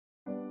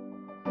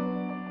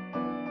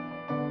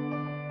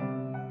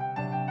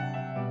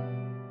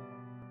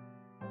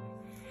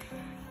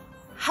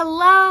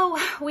Hello,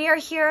 we are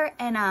here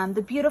in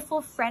the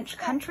beautiful French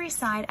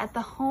countryside at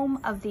the home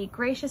of the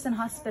gracious and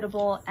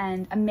hospitable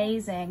and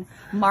amazing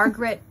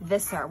Margaret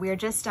Visser. We are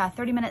just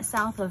 30 minutes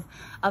south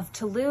of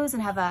Toulouse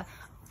and have a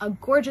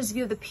gorgeous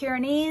view of the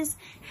Pyrenees.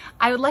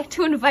 I would like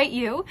to invite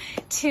you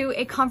to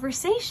a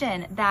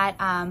conversation that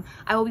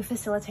I will be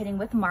facilitating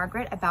with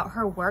Margaret about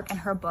her work and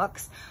her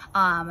books.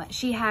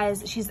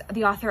 She's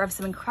the author of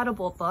some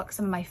incredible books,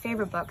 some of my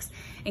favorite books,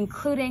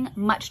 including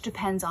Much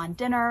Depends on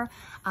Dinner,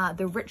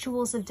 The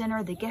Rituals of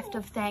Dinner, The Gift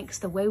of Thanks,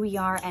 The Way We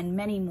Are, and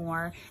many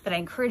more that I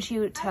encourage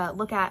you to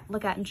look at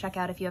and check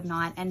out if you have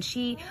not. And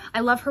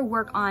I love her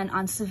work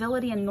on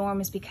civility and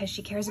norms because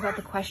she cares about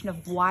the question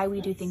of why we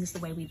do things the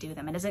way we do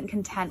them and isn't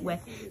content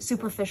with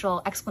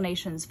superficial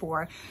explanations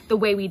for the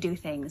way we do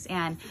things.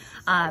 And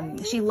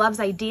she loves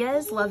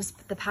ideas, loves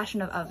the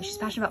passion she's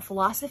passionate about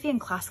philosophy and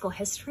classical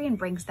history and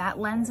brings that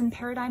lens and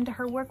paradigm to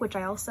her work, which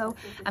I also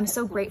am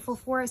so grateful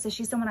for. So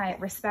she's someone I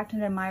respect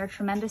and admire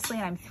tremendously,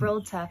 and I'm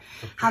thrilled to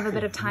have a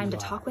bit of time to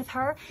talk with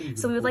her.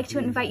 So we would like to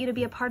invite you to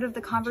be a part of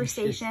the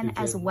conversation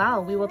as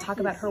well. We will talk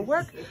about her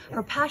work,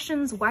 her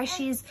passions, why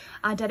she's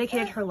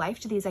dedicated her life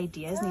to these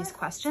ideas and these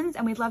questions,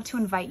 and we'd love to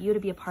invite you to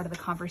be a part of the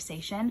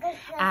conversation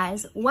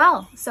as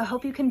well. So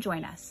hope you can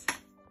join us.